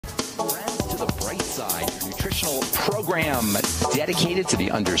Side, your nutritional program dedicated to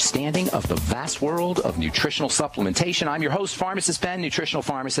the understanding of the vast world of nutritional supplementation. I'm your host, Pharmacist Ben, nutritional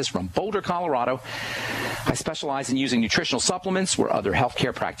pharmacist from Boulder, Colorado. I specialize in using nutritional supplements where other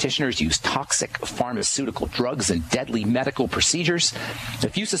healthcare practitioners use toxic pharmaceutical drugs and deadly medical procedures.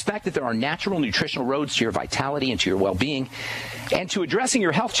 If you suspect that there are natural nutritional roads to your vitality and to your well-being and to addressing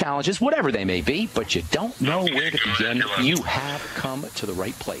your health challenges, whatever they may be, but you don't know where to begin, you have come to the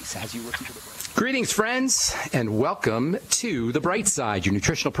right place as you listen to the break. Greetings, friends, and welcome to The Bright Side, your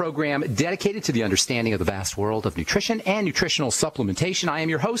nutritional program dedicated to the understanding of the vast world of nutrition and nutritional supplementation. I am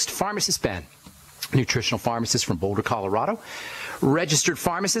your host, Pharmacist Ben, nutritional pharmacist from Boulder, Colorado. Registered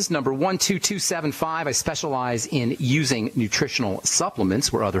pharmacist number 12275. I specialize in using nutritional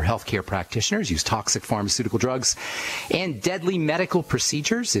supplements where other healthcare practitioners use toxic pharmaceutical drugs and deadly medical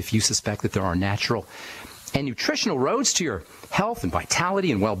procedures. If you suspect that there are natural and nutritional roads to your health and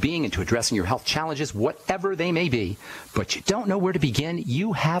vitality and well-being and to addressing your health challenges, whatever they may be, but you don't know where to begin,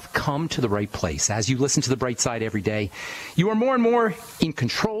 you have come to the right place. As you listen to The Bright Side every day, you are more and more in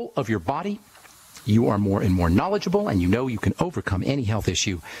control of your body. You are more and more knowledgeable, and you know you can overcome any health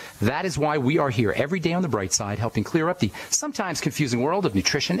issue. That is why we are here every day on The Bright Side, helping clear up the sometimes confusing world of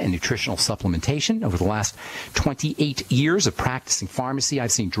nutrition and nutritional supplementation. Over the last 28 years of practicing pharmacy,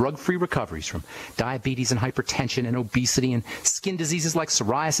 I've seen drug-free recoveries from diabetes and hypertension and obesity and skin diseases like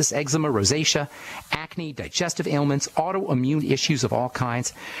psoriasis, eczema, rosacea, acne, digestive ailments, autoimmune issues of all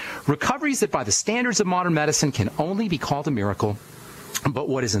kinds. Recoveries that by the standards of modern medicine can only be called a miracle. But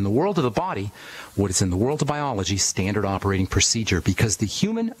what is in the world of the body, what is in the world of biology, standard operating procedure, because the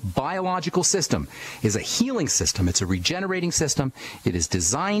human biological system is a healing system. It's a regenerating system. It is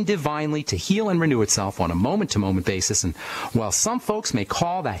designed divinely to heal and renew itself on a moment-to-moment basis. And while some folks may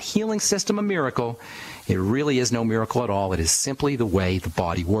call that healing system a miracle, it really is no miracle at all. It is simply the way the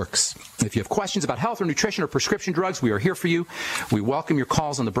body works. If you have questions about health or nutrition or prescription drugs, we are here for you. We welcome your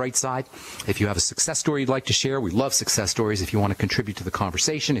calls on The Bright Side. If you have a success story you'd like to share, we love success stories. If you want to contribute to the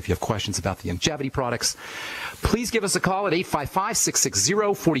conversation, if you have questions about the longevity products, please give us a call at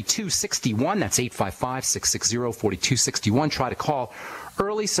 855-660-4261. That's 855-660-4261. Try to call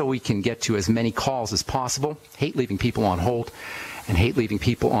early so we can get to as many calls as possible. Hate leaving people on hold and hate leaving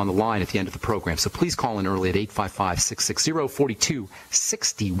people on the line at the end of the program. So please call in early at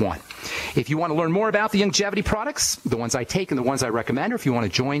 855-660-4261. If you want to learn more about the longevity products, the ones I take and the ones I recommend, or if you want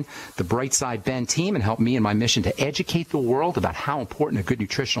to join the Bright Side Ben team and help me in my mission to educate the world about how important a good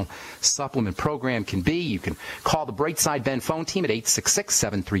nutritional supplement program can be, you can call the Bright Side Ben phone team at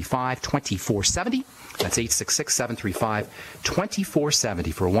 866-735-2470. That's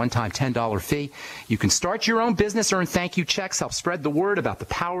 866-735-2470 for a one-time $10 fee. You can start your own business, earn thank you checks, help spread the word about the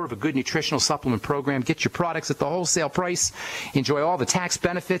power of a good nutritional supplement program, get your products at the wholesale price, enjoy all the tax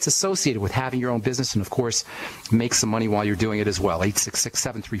benefits associated with having your own business, and, of course, make some money while you're doing it as well.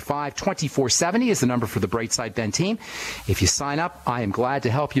 866-735-2470 is the number for the Bright Side Ben team. If you sign up, I am glad to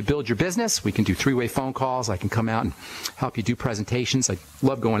help you build your business. We can do three-way phone calls. I can come out and help you do presentations. I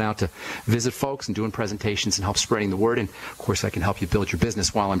love going out to visit folks and doing presentations and help spreading the word. And, of course, I can help you build your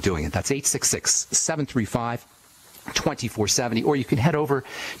business while I'm doing it. That's 866-735-2470, or you can head over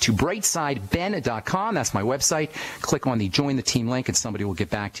to brightsideben.com. That's my website. Click on the Join the Team link, and somebody will get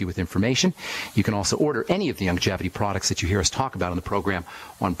back to you with information. You can also order any of the longevity products that you hear us talk about on the program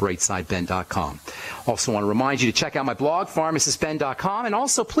on brightsideben.com. Also want to remind you to check out my blog, pharmacistben.com, and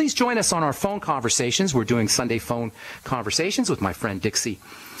also please join us on our phone conversations. We're doing Sunday phone conversations with my friend Dixie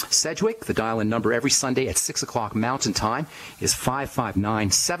Sedgwick. The dial-in number every Sunday at 6 o'clock Mountain Time is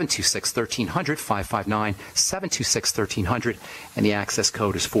 559-726-1300, 559-726-1300, and the access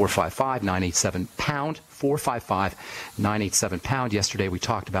code is 455-987-POUND, 455-987-POUND. Yesterday we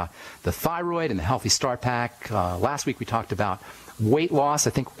talked about the thyroid and the Healthy Start Pack. Last week we talked about weight loss. I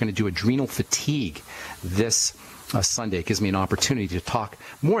think we're going to do adrenal fatigue this Sunday. It gives me an opportunity to talk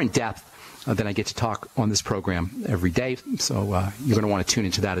more in depth than I get to talk on this program every day. So you're going to want to tune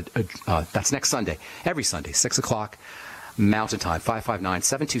into that. That's next Sunday, every Sunday, 6 o'clock Mountain Time,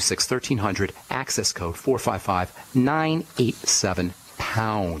 559-726-1300, access code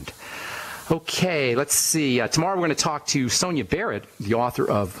 455-987-POUND. Okay, let's see. Tomorrow we're going to talk to Sonia Barrett, the author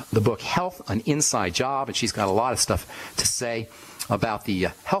of the book Health, An Inside Job, and she's got a lot of stuff to say about the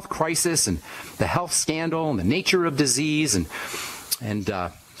health crisis and the health scandal and the nature of disease and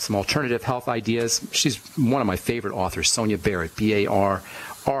some alternative health ideas. She's one of my favorite authors, Sonia Barrett, B-A-R-R-E-T-T.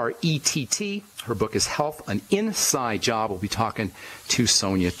 Her book is Health, An Inside Job. We'll be talking to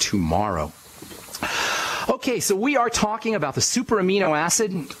Sonia tomorrow. Okay, so we are talking about the super amino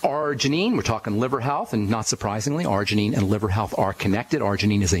acid arginine. We're talking liver health, and not surprisingly, arginine and liver health are connected.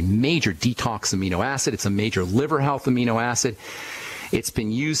 Arginine is a major detox amino acid. It's a major liver health amino acid. It's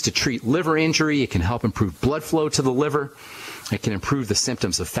been used to treat liver injury. It can help improve blood flow to the liver. It can improve the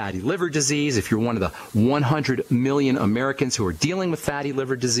symptoms of fatty liver disease. If you're one of the 100 million Americans who are dealing with fatty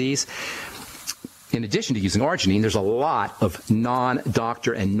liver disease, in addition to using arginine, there's a lot of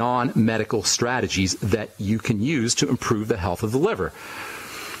non-doctor and non-medical strategies that you can use to improve the health of the liver.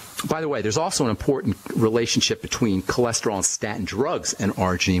 By the way, there's also an important relationship between cholesterol and statin drugs and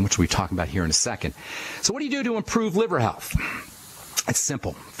arginine, which we'll be talking about here in a second. So what do you do to improve liver health? It's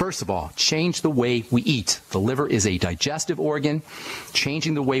simple. First of all, change the way we eat. The liver is a digestive organ.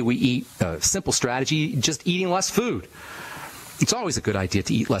 Changing the way we eat, simple strategy, just eating less food. It's always a good idea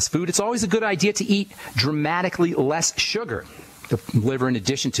to eat less food. It's always a good idea to eat dramatically less sugar. The liver, in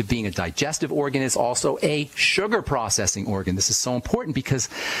addition to being a digestive organ, is also a sugar processing organ. This is so important because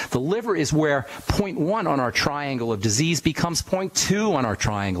the liver is where point 1 on our triangle of disease becomes point 2 on our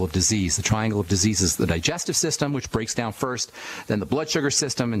triangle of disease. The triangle of disease is the digestive system, which breaks down first, then the blood sugar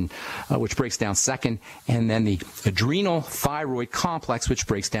system, and which breaks down second, and then the adrenal thyroid complex, which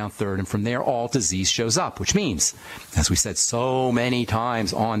breaks down third. And from there, all disease shows up, which means, as we said so many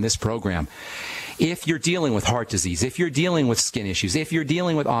times on this program, if you're dealing with heart disease, if you're dealing with skin issues, if you're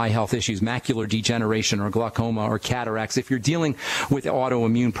dealing with eye health issues, macular degeneration or glaucoma or cataracts, if you're dealing with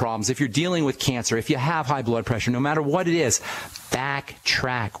autoimmune problems, if you're dealing with cancer, if you have high blood pressure, no matter what it is,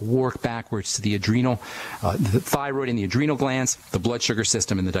 backtrack, work backwards to the adrenal, the thyroid and the adrenal glands, the blood sugar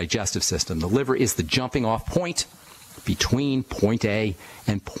system, and the digestive system. The liver is the jumping off point between point A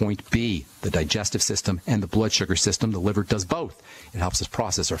and point B, the digestive system and the blood sugar system. The liver does both. It helps us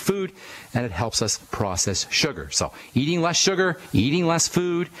process our food, and it helps us process sugar. So eating less sugar, eating less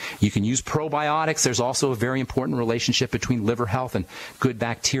food. You can use probiotics. There's also a very important relationship between liver health and good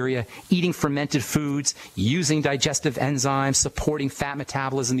bacteria. Eating fermented foods, using digestive enzymes, supporting fat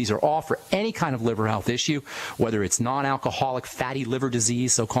metabolism. These are all for any kind of liver health issue, whether it's non-alcoholic fatty liver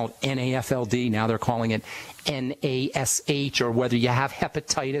disease, so-called NAFLD. Now they're calling it NASH, or whether you have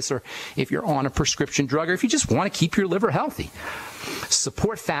hepatitis, or if you're on a prescription drug, or if you just want to keep your liver healthy.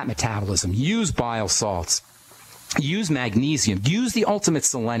 Support fat metabolism. Use bile salts. Use magnesium. Use the ultimate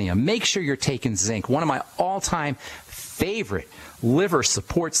selenium. Make sure you're taking zinc. One of my all-time favorite liver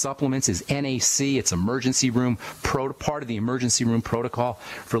support supplements is NAC. It's emergency room part of the emergency room protocol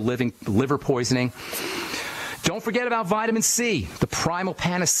for liver poisoning. Don't forget about vitamin C, the primal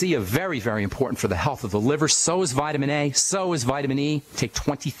panacea, very, very important for the health of the liver. So is vitamin A, so is vitamin E. Take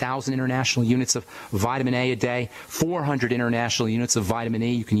 20,000 international units of vitamin A a day, 400 international units of vitamin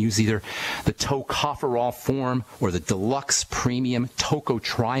E. You can use either the tocopherol form or the deluxe premium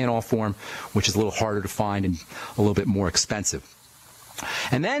tocotrienol form, which is a little harder to find and a little bit more expensive.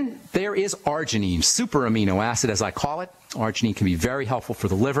 And then there is arginine, super amino acid, as I call it. Arginine can be very helpful for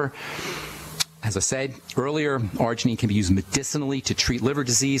the liver. As I said earlier, arginine can be used medicinally to treat liver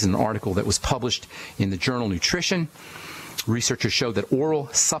disease. In an article that was published in the journal Nutrition, researchers showed that oral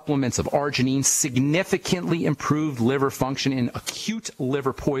supplements of arginine significantly improved liver function in acute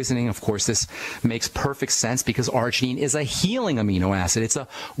liver poisoning. Of course, this makes perfect sense because arginine is a healing amino acid. It's a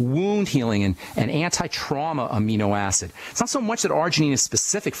wound healing and an anti-trauma amino acid. It's not so much that arginine is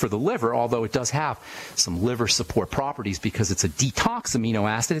specific for the liver, although it does have some liver support properties because it's a detox amino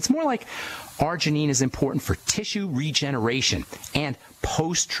acid. It's more like arginine is important for tissue regeneration and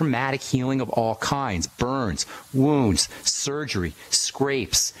post-traumatic healing of all kinds, burns, wounds, surgery,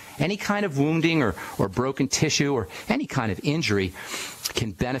 scrapes. Any kind of wounding or broken tissue or any kind of injury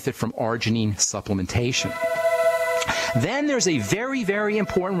can benefit from arginine supplementation. Then there's a very, very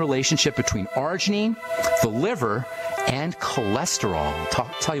important relationship between arginine, the liver, and cholesterol. I'll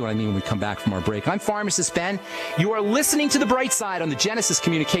tell you what I mean when we come back from our break. I'm Pharmacist Ben. You are listening to The Bright Side on the Genesis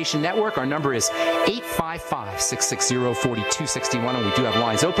Communication Network. Our number is 855-660-4261, and we do have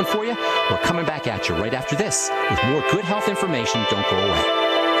lines open for you. We're coming back at you right after this with more good health information. Don't go away.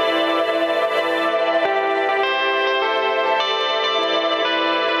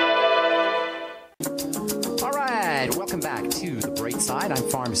 I'm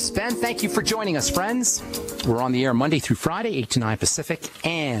Pharmacist Ben. Thank you for joining us, friends. We're on the air Monday through Friday, 8 to 9 Pacific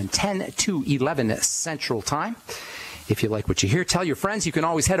and 10 to 11 Central Time. If you like what you hear, tell your friends. You can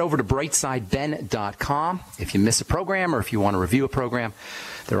always head over to brightsideben.com. If you miss a program or if you want to review a program,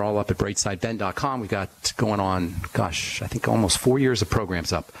 they're all up at brightsideben.com. We've got going on, I think almost 4 years of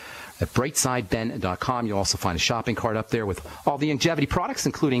programs up. At brightsideben.com, you'll also find a shopping cart up there with all the longevity products,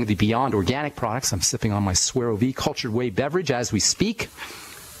 including the Beyond Organic products. I'm sipping on my Swero V cultured whey beverage as we speak.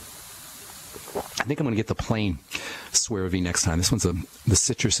 I think I'm going to get the plain Swear V next time. This one's the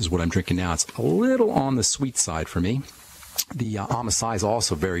citrus is what I'm drinking now. It's a little on the sweet side for me. The Amasai is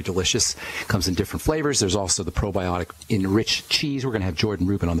also very delicious. Comes in different flavors. There's also the probiotic enriched cheese. We're going to have Jordan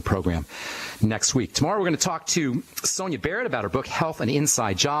Rubin on the program next week. Tomorrow we're going to talk to Sonia Barrett about her book, Health, an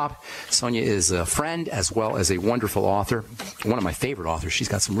Inside Job. Sonia is a friend as well as a wonderful author, one of my favorite authors. She's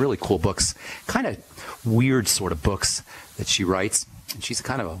got some really cool books, kind of weird sort of books that she writes. And she's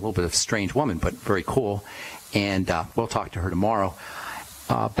kind of a little bit of a strange woman, but very cool. And we'll talk to her tomorrow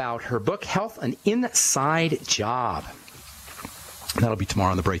about her book, Health, an Inside Job. That'll be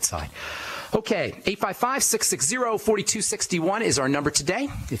tomorrow on the bright side. Okay, 855-660-4261 is our number today.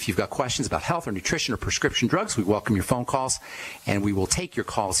 If you've got questions about health or nutrition or prescription drugs, we welcome your phone calls, and we will take your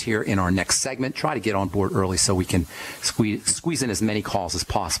calls here in our next segment. Try to get on board early so we can squeeze in as many calls as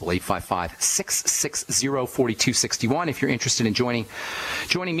possible. 855-660-4261. If you're interested in joining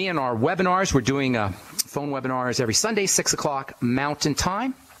me in our webinars, we're doing phone webinars every Sunday, 6 o'clock Mountain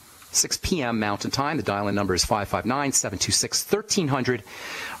Time. 6 p.m. Mountain Time. The dial-in number is 559-726-1300.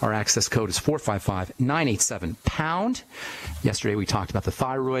 Our access code is 455-987-POUND. Yesterday we talked about the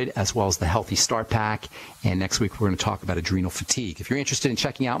thyroid as well as the Healthy Start Pack, and next week we're going to talk about adrenal fatigue. If you're interested in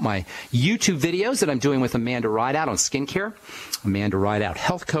checking out my YouTube videos that I'm doing with Amanda Rideout on skincare, Amanda Rideout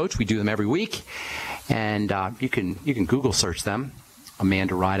Health Coach, we do them every week, and you can Google search them,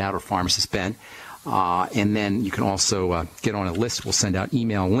 Amanda Rideout or Pharmacist Ben. And then you can also get on a list. We'll send out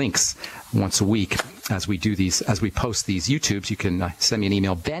email links once a week as we do these, as we post these YouTubes. You can send me an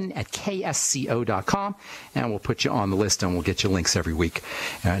email, ben@ksco.com, and we'll put you on the list and we'll get you links every week.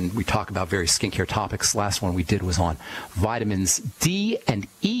 And we talk about various skincare topics. Last one we did was on vitamins D and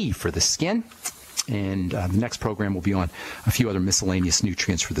E for the skin. And the next program will be on a few other miscellaneous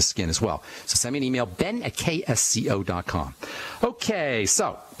nutrients for the skin as well. So send me an email, ben@ksco.com. Okay,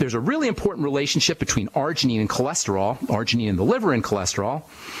 so there's a really important relationship between arginine and cholesterol, arginine in the liver and cholesterol.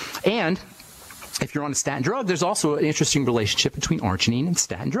 And if you're on a statin drug, there's also an interesting relationship between arginine and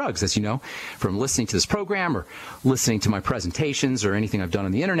statin drugs. As you know, from listening to this program or listening to my presentations or anything I've done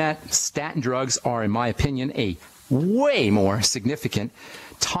on the internet, statin drugs are, in my opinion, a way more significant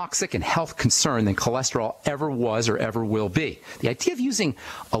toxic and health concern than cholesterol ever was or ever will be. The idea of using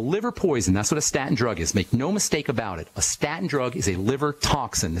a liver poison, that's what a statin drug is. Make no mistake about it. A statin drug is a liver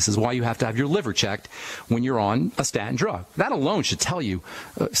toxin. This is why you have to have your liver checked when you're on a statin drug. That alone should tell you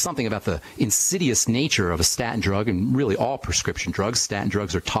something about the insidious nature of a statin drug and really all prescription drugs. Statin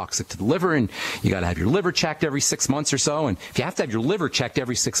drugs are toxic to the liver, and you got to have your liver checked every 6 months or so. And if you have to have your liver checked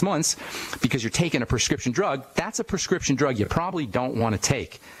every 6 months because you're taking a prescription drug, that's a prescription drug you probably don't want to take.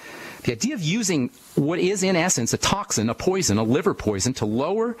 The idea of using what is, in essence, a toxin, a poison, a liver poison, to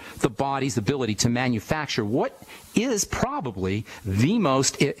lower the body's ability to manufacture what is probably the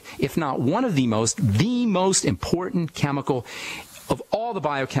most, if not one of the most important chemical of all the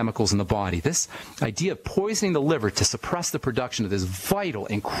biochemicals in the body. This idea of poisoning the liver to suppress the production of this vital,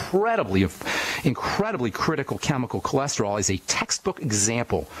 incredibly critical chemical cholesterol is a textbook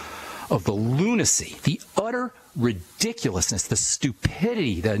example of the lunacy, the utter ridiculousness, the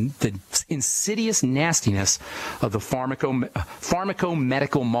stupidity, the insidious nastiness of the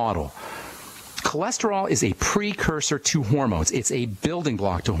pharmacomedical model. Cholesterol is a precursor to hormones. It's a building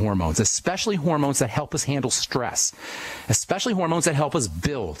block to hormones, especially hormones that help us handle stress, especially hormones that help us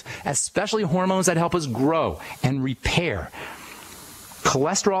build, especially hormones that help us grow and repair.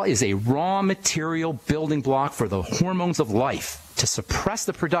 Cholesterol is a raw material building block for the hormones of life. To suppress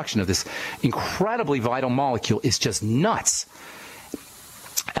the production of this incredibly vital molecule is just nuts.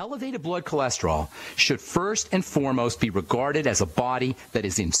 Elevated blood cholesterol should first and foremost be regarded as a body that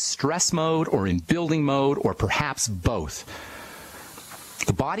is in stress mode or in building mode or perhaps both.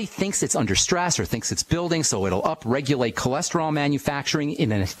 The body thinks it's under stress or thinks it's building, so it'll upregulate cholesterol manufacturing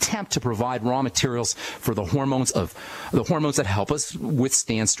in an attempt to provide raw materials for the hormones that help us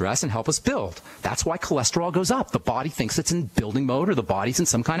withstand stress and help us build. That's why cholesterol goes up. The body thinks it's in building mode or the body's in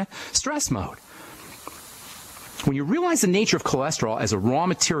some kind of stress mode. When you realize the nature of cholesterol as a raw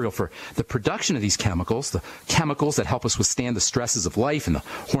material for the production of these chemicals, the chemicals that help us withstand the stresses of life and the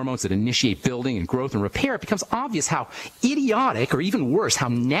hormones that initiate building and growth and repair, it becomes obvious how idiotic, or even worse, how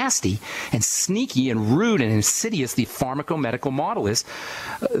nasty and sneaky and rude and insidious the pharmacomedical model is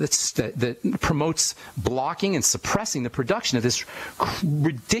that promotes blocking and suppressing the production of this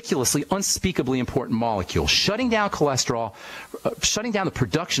ridiculously, unspeakably important molecule. Shutting down cholesterol, shutting down the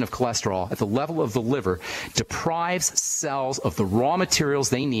production of cholesterol at the level of the liver, deprives deprives cells of the raw materials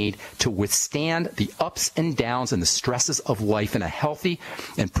they need to withstand the ups and downs and the stresses of life in a healthy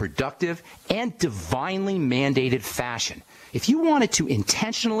and productive and divinely mandated fashion. If you wanted to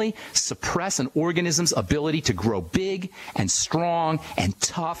intentionally suppress an organism's ability to grow big and strong and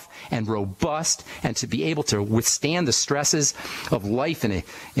tough and robust and to be able to withstand the stresses of life in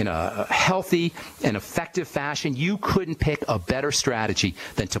a healthy and effective fashion, you couldn't pick a better strategy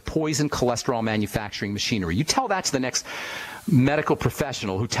than to poison cholesterol manufacturing machinery. You tell that to the next medical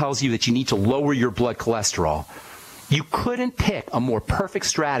professional who tells you that you need to lower your blood cholesterol. You couldn't pick a more perfect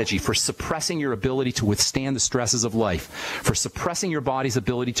strategy for suppressing your ability to withstand the stresses of life, for suppressing your body's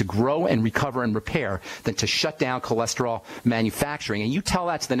ability to grow and recover and repair, than to shut down cholesterol manufacturing. And you tell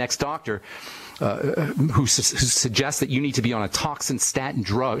that to the next doctor who suggests that you need to be on a toxic statin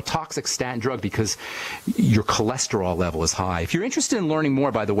drug because your cholesterol level is high. If you're interested in learning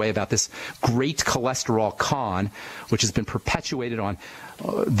more, by the way, about this great cholesterol con, which has been perpetuated on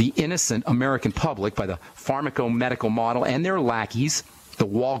the innocent American public by the pharmaco-medical model and their lackeys, the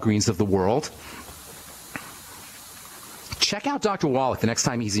Walgreens of the world, check out Dr. Wallach the next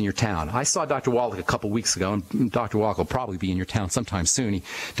time he's in your town. I saw Dr. Wallach a couple weeks ago, and Dr. Wallach will probably be in your town sometime soon. He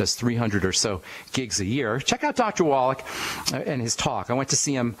does 300 or so gigs a year. Check out Dr. Wallach and his talk. I went to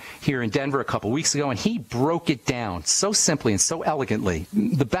see him here in Denver a couple weeks ago, and he broke it down so simply and so elegantly.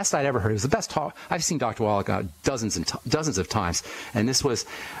 The best I'd ever heard. It was the best talk. I've seen Dr. Wallach dozens of times, and this was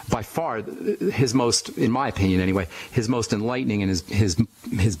by far his most, in my opinion anyway, his most enlightening and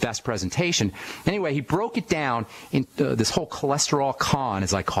his best presentation. Anyway, he broke it down in this whole cholesterol con,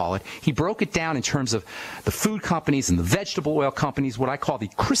 as I call it. He broke it down in terms of the food companies and the vegetable oil companies, what I call the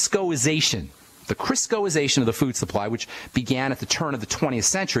Criscoization. The Criscoization of the food supply, which began at the turn of the 20th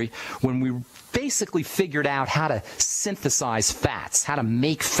century when we basically figured out how to synthesize fats, how to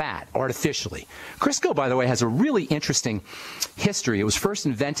make fat artificially. Crisco, by the way, has a really interesting history. It was first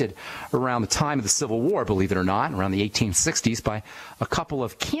invented around the time of the Civil War, believe it or not, around the 1860s, by a couple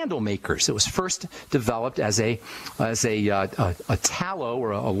of candle makers. It was first developed as a tallow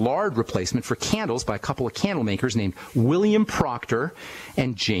or a lard replacement for candles by a couple of candle makers named William Proctor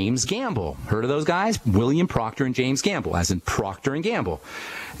and James Gamble. Heard of those guys? William Proctor and James Gamble, as in Procter and Gamble.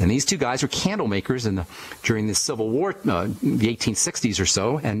 And these two guys were candle makers during the Civil War, the 1860s or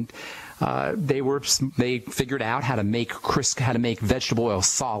so, and they figured out how to make vegetable oil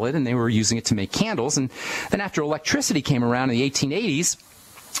solid, and they were using it to make candles. And then after electricity came around in the 1880s,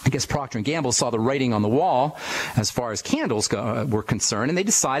 I guess Procter & Gamble saw the writing on the wall as far as candles were concerned, and they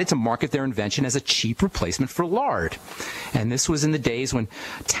decided to market their invention as a cheap replacement for lard. And this was in the days when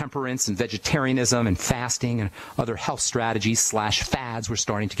temperance and vegetarianism and fasting and other health strategies / fads were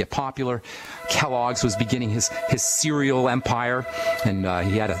starting to get popular. Kellogg's was beginning his cereal empire, and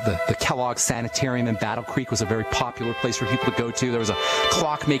he had the Kellogg's Sanitarium in Battle Creek was a very popular place for people to go to. There was a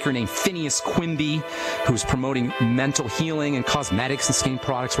clockmaker named Phineas Quimby who was promoting mental healing, and cosmetics and skin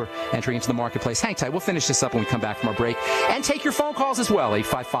products were entering into the marketplace. Hang tight. We'll finish this up when we come back from our break. And take your phone calls as well.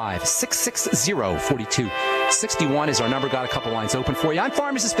 855-660-4261 is our number. Got a couple lines open for you. I'm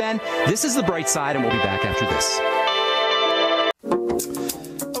Pharmacist Ben. This is The Bright Side, and we'll be back after this.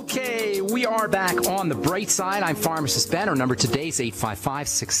 Okay, we are back on The Bright Side. I'm Pharmacist Ben. Our number today is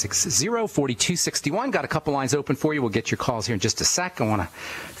 855-660-4261. Got a couple lines open for you. We'll get your calls here in just a sec. I want to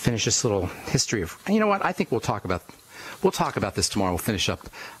finish this little history of, you know what, I think we'll talk about this tomorrow. We'll finish up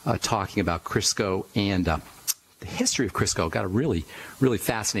talking about Crisco and the history of Crisco. Got a really, really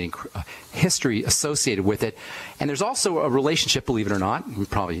fascinating history associated with it. And there's also a relationship, believe it or not,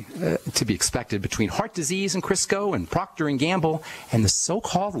 probably to be expected, between heart disease and Crisco and Procter & Gamble and the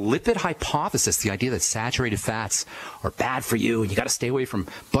so-called lipid hypothesis, the idea that saturated fats are bad for you and you got to stay away from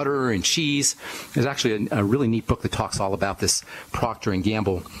butter and cheese. There's actually a really neat book that talks all about this Procter &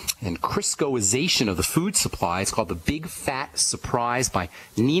 Gamble and Criscoization of the food supply. It's called The Big Fat Surprise by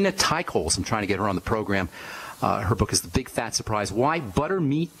Nina Teicholz. I'm trying to get her on the program. Her book is The Big Fat Surprise, Why Butter,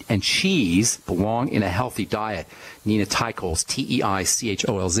 Meat, and Cheese Belong in a Healthy Diet. Nina Teicholz,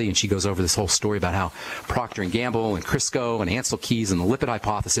 Teicholz, and she goes over this whole story about how Procter & Gamble and Crisco and Ansel Keys and the lipid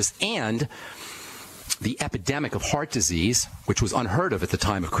hypothesis and the epidemic of heart disease, which was unheard of at the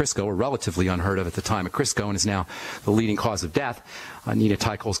time of Crisco, or relatively unheard of at the time of Crisco, and is now the leading cause of death. Nina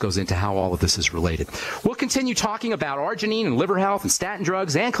Teicholz goes into how all of this is related. We'll continue talking about arginine and liver health and statin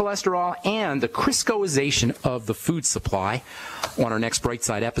drugs and cholesterol and the Criscoization of the food supply on our next Bright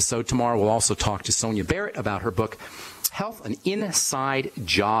Side episode. Tomorrow we'll also talk to Sonia Barrett about her book, Health, An Inside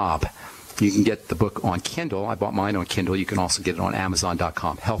Job. You can get the book on Kindle. I bought mine on Kindle. You can also get it on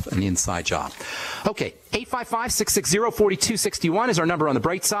Amazon.com. Health, An Inside Job. Okay, 855-660-4261 is our number on the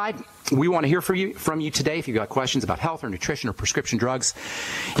Bright Side. We want to hear from you today if you've got questions about health or nutrition or prescription drugs.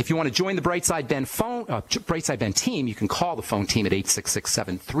 If you want to join the Brightside Ben team, you can call the phone team at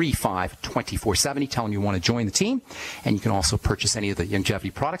 866-735-2470. Tell them you want to join the team. And you can also purchase any of the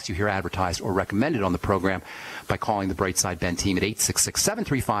longevity products you hear advertised or recommended on the program by calling the Brightside Ben team at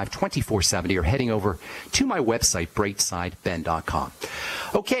 866-735-2470 or heading over to my website, brightsideben.com.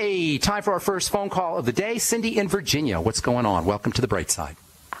 Okay, time for our first phone call of the day. Cindy in Virginia, what's going on? Welcome to the Brightside.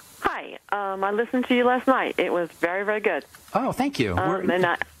 Hi. I listened to you last night. It was very, very good. Oh, thank you. Are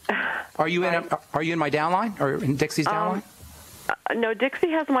you in my downline or in Dixie's downline? No,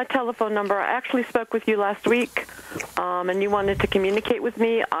 Dixie has my telephone number. I actually spoke with you last week, and you wanted to communicate with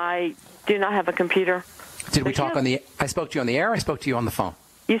me. I do not have a computer. Did we talk on the? I spoke to you on the air. I spoke to you on the phone.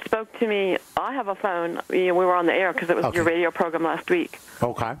 You spoke to me. I have a phone. We were on the air because it was your radio program last week.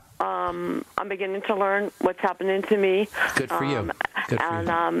 Okay. I'm beginning to learn what's happening to me. Good for you.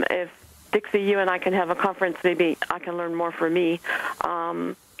 If Dixie, you and I can have a conference, maybe I can learn more for me.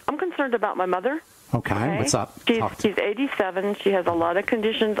 I'm concerned about my mother. Okay. What's up? She's 87. She has a lot of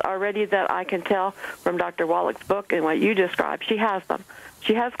conditions already that I can tell from Dr. Wallach's book and what you described. She has them.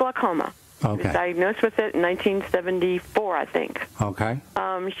 She has glaucoma. Okay. She was diagnosed with it in 1974, I think. Okay.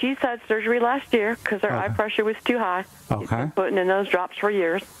 She's had surgery last year because her eye pressure was too high. Okay. She's been putting in those drops for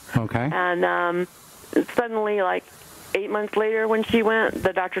years. Okay. And suddenly, like 8 months later when she went,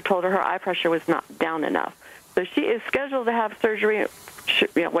 the doctor told her her eye pressure was not down enough. So she is scheduled to have surgery,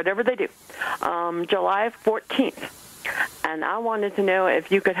 whatever they do, July 14th. And I wanted to know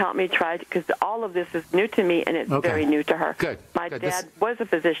if you could help me try, because all of this is new to me, and it's very new to her. Good. My dad was a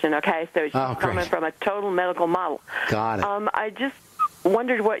physician, so she's coming from a total medical model. Got it. I just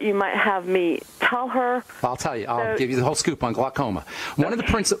wondered what you might have me tell her. I'll tell you. I'll give you the whole scoop on glaucoma. One of the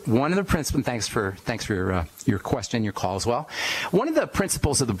principles. Thanks for your question, your call as well. One of the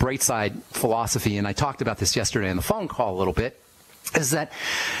principles of the Brightside philosophy, and I talked about this yesterday on the phone call a little bit, is that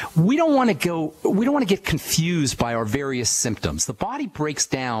we don't want to get confused by our various symptoms. The body breaks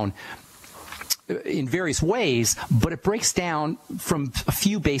down in various ways, but it breaks down from a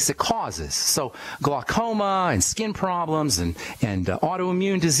few basic causes. So glaucoma and skin problems and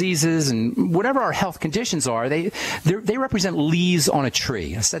autoimmune diseases and whatever our health conditions are, they represent leaves on a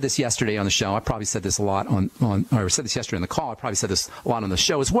tree. I said this yesterday on the show. I probably said this a lot or said this yesterday on the call. I probably said this a lot on the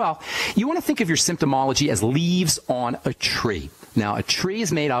show as well. You want to think of your symptomology as leaves on a tree. Now, a tree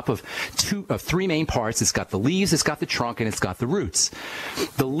is made up of three main parts. It's got the leaves, it's got the trunk, and it's got the roots.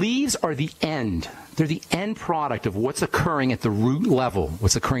 The leaves are the end. They're the end product of what's occurring at the root level,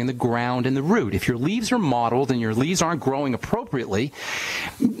 what's occurring in the ground and the root. If your leaves are mottled and your leaves aren't growing appropriately,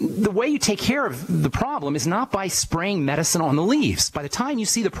 the way you take care of the problem is not by spraying medicine on the leaves. By the time you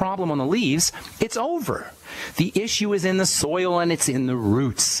see the problem on the leaves, it's over. The issue is in the soil and it's in the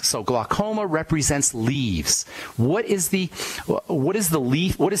roots. So glaucoma represents leaves. What is the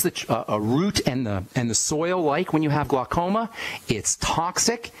leaf? What is the root and the soil like when you have glaucoma? It's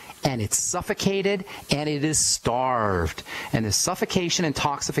toxic and it's suffocated and it is starved. And the suffocation,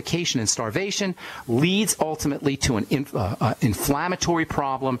 intoxication, and starvation leads ultimately to an inflammatory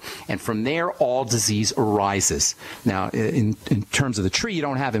problem, and from there all disease arises. Now, in terms of the tree, you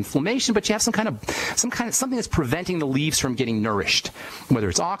don't have inflammation, but you have something that's preventing the leaves from getting nourished, whether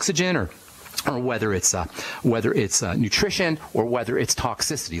it's oxygen or whether it's nutrition or whether it's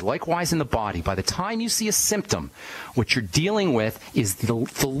toxicity. Likewise in the body, by the time you see a symptom, what you're dealing with is the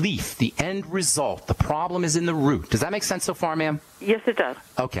leaf, the end result. The problem is in the root. Does that make sense so far, ma'am? Yes, it does.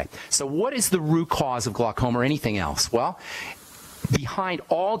 Okay. So what is the root cause of glaucoma or anything else? Well, behind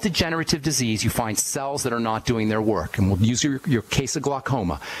all degenerative disease, you find cells that are not doing their work. And we'll use your case of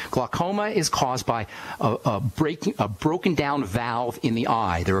glaucoma. Glaucoma is caused by a broken down valve in the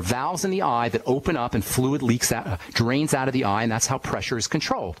eye. There are valves in the eye that open up and fluid leaks out, drains out of the eye, and that's how pressure is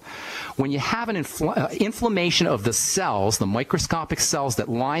controlled. When you have an inflammation of the cells, the microscopic cells that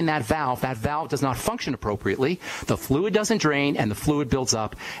line that valve does not function appropriately. The fluid doesn't drain, and the fluid builds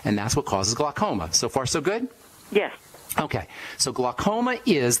up, and that's what causes glaucoma. So far, so good? Yes. Okay, so glaucoma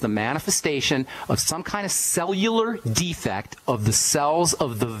is the manifestation of some kind of cellular defect of the cells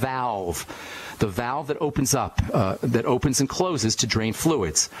of the valve that opens up, that opens and closes to drain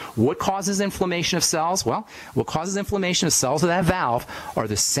fluids. What causes inflammation of cells? Well, what causes inflammation of cells of that valve are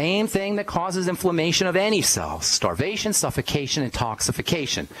the same thing that causes inflammation of any cells: starvation, suffocation,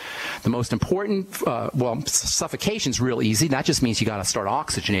 intoxication. The most important, suffocation's real easy. That just means you got to start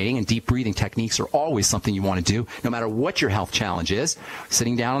oxygenating, and deep breathing techniques are always something you want to do, no matter what your health challenge is.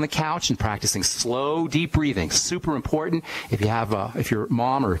 Sitting down on the couch and practicing slow, deep breathing, super important. If you have, if your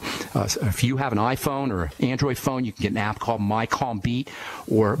mom or if you have have an iPhone or Android phone, you can get an app called My Calm Beat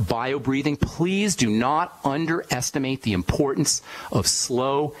or Bio Breathing. Please do not underestimate the importance of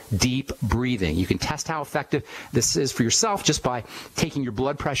slow, deep breathing. You can test how effective this is for yourself just by taking your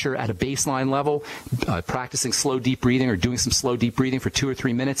blood pressure at a baseline level, practicing slow, deep breathing or doing some slow, deep breathing for 2 or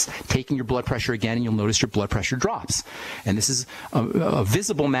 3 minutes, taking your blood pressure again, and you'll notice your blood pressure drops. And this is a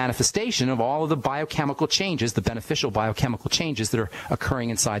visible manifestation of all of the biochemical changes, the beneficial biochemical changes that are occurring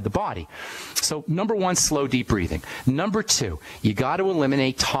inside the body. So number one, slow, deep breathing. Number two, you got to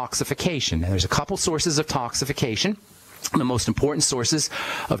eliminate toxification. Now, there's a couple sources of toxification. The most important sources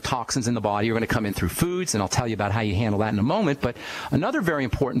of toxins in the body are going to come in through foods, and I'll tell you about how you handle that in a moment. But another very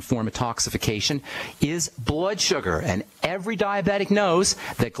important form of toxification is blood sugar. And every diabetic knows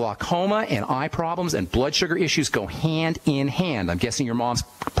that glaucoma and eye problems and blood sugar issues go hand in hand. I'm guessing your mom's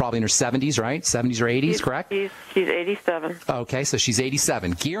probably in her 70s, right? 70s or 80s, correct? She's 87. Okay, so she's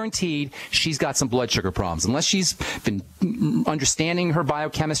 87. Guaranteed she's got some blood sugar problems. Unless she's been understanding her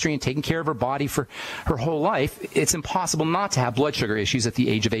biochemistry and taking care of her body for her whole life, it's impossible not to have blood sugar issues at the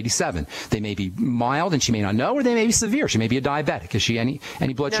age of 87. They may be mild and she may not know, or they may be severe. She may be a diabetic. Is she any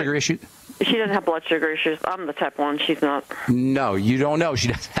blood sugar issues? She doesn't have blood sugar issues. I'm the type 1. She's not. No, you don't know. She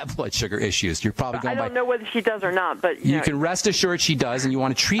doesn't have blood sugar issues. You're probably going by. I don't know whether she does or not, but you can rest assured she does, and you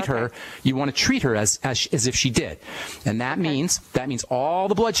want to treat her. You want to treat her as if she did, and that means all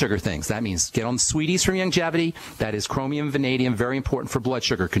the blood sugar things. That means get on the sweeties from Youngevity. That is chromium and vanadium, very important for blood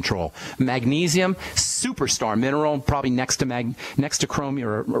sugar control. Magnesium, superstar mineral, probably next to chromium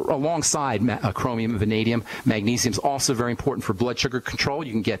or alongside chromium and vanadium. Magnesium is also very important for blood sugar control.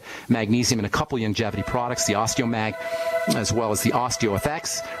 You can get magnesium in a couple of Youngevity products, the OsteoMag as well as the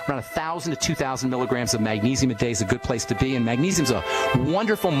OsteoFX. Around 1,000 to 2,000 milligrams of magnesium a day is a good place to be, and magnesium is a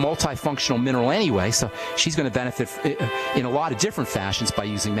wonderful multifunctional mineral anyway, so she's going to benefit in a lot of different fashions by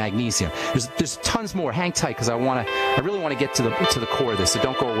using magnesium. There's tons more. Hang tight, because I really want to get to the core of this, so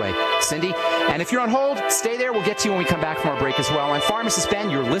don't go away, Cindy. And if you're on hold, stay there. We'll get to you when we come back from our break as well. I'm Pharmacist Ben.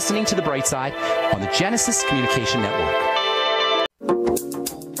 You're listening to The Bright Side on the Genesis Communication Network.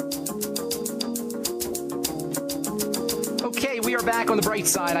 We are back on The Bright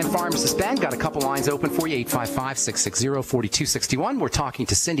Side. I'm Pharmacist Ben. Got a couple lines open for you, 855-660-4261. We're talking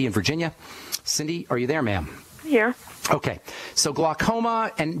to Cindy in Virginia. Cindy, are you there, ma'am? Here. Okay, so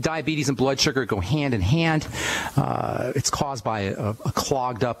glaucoma and diabetes and blood sugar go hand in hand. It's caused by a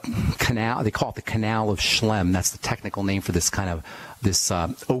clogged up canal. They call it the canal of Schlemm. That's the technical name for this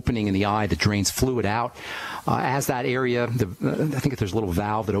opening in the eye that drains fluid out. As that area, I think there's a little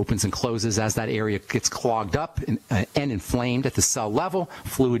valve that opens and closes. As that area gets clogged up and inflamed at the cell level,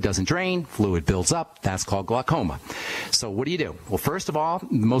 fluid doesn't drain, fluid builds up. That's called glaucoma. So what do? Well, first of all,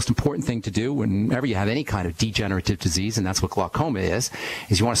 the most important thing to do whenever you have any kind of degenerative disease, and that's what glaucoma is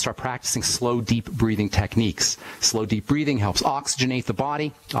you want to start practicing slow, deep breathing techniques. Slow, deep breathing helps oxygenate the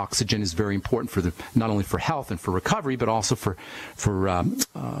body. Oxygen is very important for not only for health and for recovery, but also for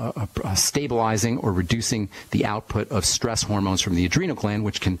stabilizing or reducing the output of stress hormones from the adrenal gland,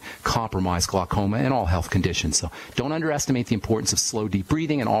 which can compromise glaucoma and all health conditions. So don't underestimate the importance of slow, deep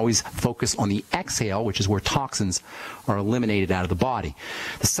breathing, and always focus on the exhale, which is where toxins are eliminated out of the body.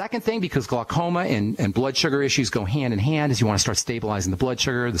 The second thing, because glaucoma and blood sugar issues go hand in hand, is you want to start stabilizing the blood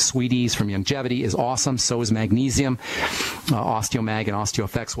sugar. The sweeties from Youngevity is awesome. So is magnesium. OsteoMag and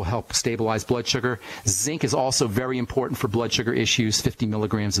OsteoFX will help stabilize blood sugar. Zinc is also very important for blood sugar issues. 50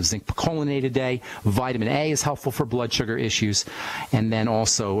 milligrams of zinc picolinate a day. Vitamin A is helpful for blood sugar issues. And then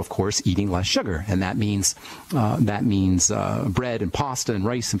also, of course, eating less sugar. And that means bread and pasta and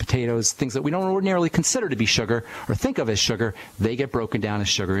rice and potatoes, things that we don't ordinarily consider to be sugar or think of as sugar. They get broken down as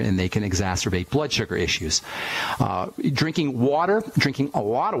sugar, and they can exacerbate blood sugar issues. Drinking a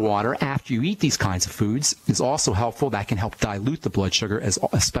lot of water after you eat these kinds of foods is also helpful. That can help dilute the blood sugar,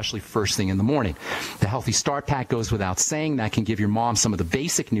 especially first thing in the morning. The Healthy Start Pack goes without saying. That can give your mom some of the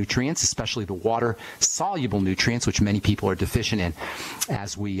basic nutrients, especially the water-soluble nutrients, which many people are deficient in.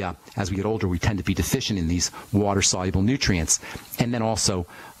 As we get older, we tend to be deficient in these water-soluble nutrients. And then also,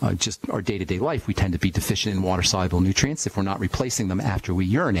 just our day-to-day life, we tend to be deficient in water-soluble nutrients if we're not replacing them after we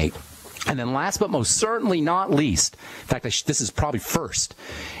urinate. And then last but most certainly not least, in fact, this is probably first,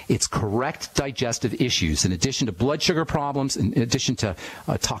 it's correct digestive issues. In addition to blood sugar problems, in addition to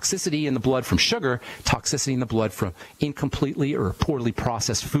toxicity in the blood from sugar, toxicity in the blood from incompletely or poorly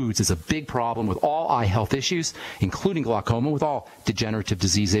processed foods is a big problem with all eye health issues, including glaucoma, with all degenerative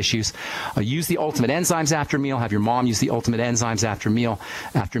disease issues. Use the Ultimate Enzymes after meal. Have your mom use the Ultimate Enzymes after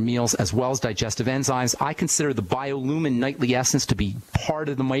meals, as well as digestive enzymes. I consider the BioLumin Nightly Essence to be part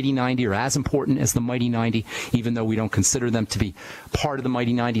of the Mighty 90, or as important as the Mighty 90, even though we don't consider them to be part of the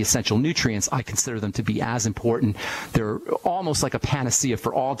Mighty 90 the essential nutrients, I consider them to be as important. They're almost like a panacea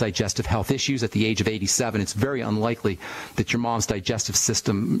for all digestive health issues. At the age of 87, it's very unlikely that your mom's digestive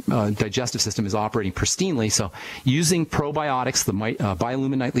system is operating pristinely. So using probiotics, the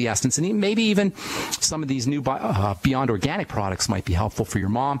Biolumin Nightly Essence, and maybe even some of these new Beyond Organic products might be helpful for your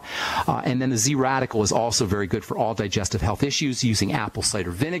mom. And then the Z Radical is also very good for all digestive health issues. Using apple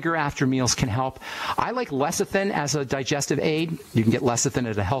cider vinegar after meals can help. I like lecithin as a digestive aid. You can get lecithin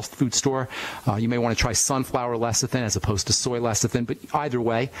at a health food store. You may want to try sunflower lecithin as opposed to soy lecithin, but either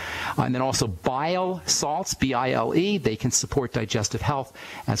way. And then also bile salts, B-I-L-E, they can support digestive health,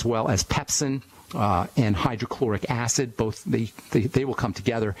 as well as pepsin and hydrochloric acid. Both they will come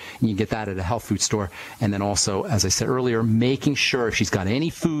together, and you can get that at a health food store. And then also, as I said earlier, making sure if she's got any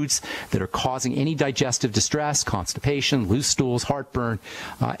foods that are causing any digestive distress, constipation, loose stools, heartburn,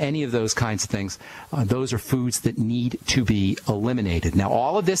 any of those kinds of things, those are foods that need to be eliminated. Now,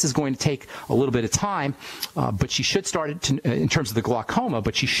 all of this is going to take a little bit of time, but she should start in terms of the glaucoma,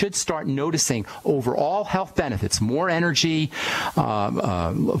 but she should start noticing overall health benefits: more energy,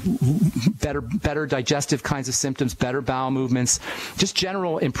 better digestive kinds of symptoms, better bowel movements, just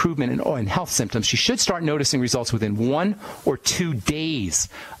general improvement in health symptoms. She should start noticing results within 1 or 2 days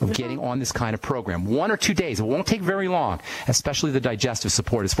of getting on this kind of program. 1 or 2 days. It won't take very long, especially the digestive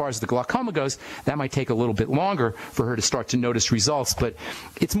support. As far as the glaucoma goes, that might take a little bit longer for her to start to notice results. But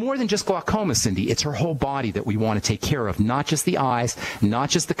it's more than just glaucoma, Cindy. It's her whole body that we want to take care of, not just the eyes,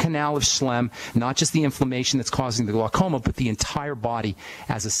 not just the canal of Schlemm, not just the inflammation that's causing the glaucoma, but the entire body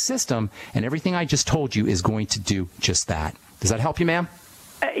as a system. And everything I just told you is going to do just that. Does that help you, ma'am?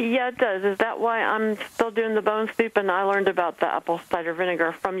 Yeah, it does. Is that why I'm still doing the bone soup? And I learned about the apple cider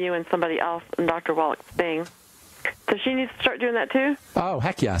vinegar from you and somebody else in Dr. Wallach's thing. So she needs to start doing that too? Oh,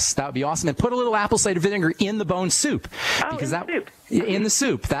 heck yes. That would be awesome. And put a little apple cider vinegar in the bone soup. Because in the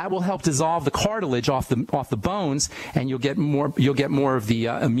soup. That will help dissolve the cartilage off the bones, and you'll get more of the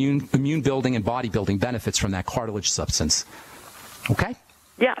immune building and body building benefits from that cartilage substance. Okay?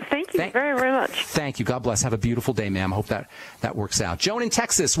 Yeah, thank you very, very much. Thank you. God bless. Have a beautiful day, ma'am. I hope that works out. Joan in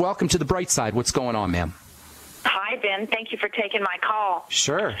Texas, welcome to the bright side. What's going on, ma'am? Hi, Ben. Thank you for taking my call.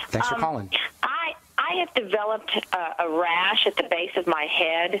 Sure. Thanks for calling. I have developed a rash at the base of my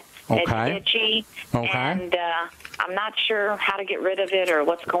head. Okay. It's itchy. Okay. And I'm not sure how to get rid of it or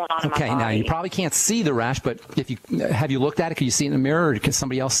what's going on in my body. Okay, now you probably can't see the rash, but have you looked at it? Can you see it in the mirror, or can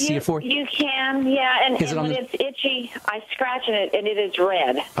somebody else see it for you? You can, yeah. And when it's itchy, I scratch it, and it is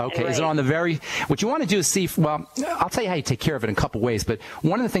red. Okay, is it on the very... What you want to do is see... Well, I'll tell you how you take care of it in a couple ways, but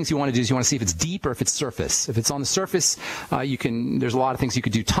one of the things you want to do is you want to see if it's deep or if it's surface. If it's on the surface, there's a lot of things you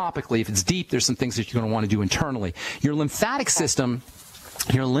could do topically. If it's deep, there's some things that you're going to want to do internally. Your lymphatic system...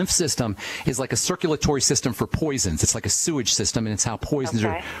 Your lymph system is like a circulatory system for poisons. It's like a sewage system, and it's how poisons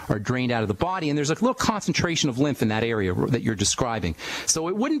are drained out of the body. And there's a little concentration of lymph in that area that you're describing. So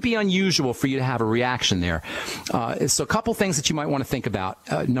it wouldn't be unusual for you to have a reaction there. So a couple things that you might want to think about.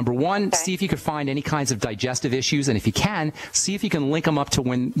 Number one, see if you could find any kinds of digestive issues. And if you can, see if you can link them up to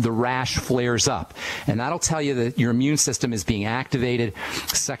when the rash flares up. And that'll tell you that your immune system is being activated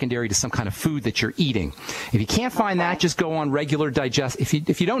secondary to some kind of food that you're eating. If you can't find that, just go on regular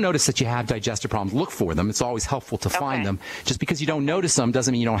If you don't notice that you have digestive problems, look for them. It's always helpful to find them. Just because you don't notice them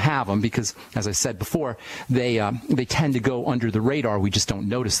doesn't mean you don't have them, because, as I said before, they tend to go under the radar. We just don't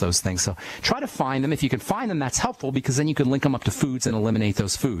notice those things. So try to find them. If you can find them, that's helpful, because then you can link them up to foods and eliminate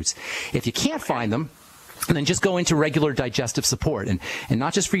those foods. If you can't find them, and then just go into regular digestive support. And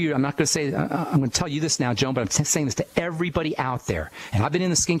not just for you. I'm not going to say, I'm going to tell you this now, Joan, but I'm saying this to everybody out there. And I've been in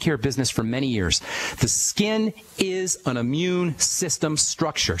the skincare business for many years. The skin is an immune system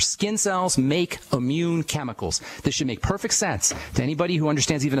structure. Skin cells make immune chemicals. This should make perfect sense to anybody who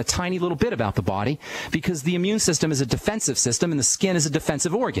understands even a tiny little bit about the body, because the immune system is a defensive system and the skin is a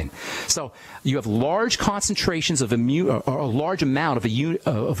defensive organ. So you have large concentrations of a large amount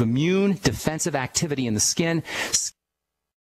of immune defensive activity in the skin.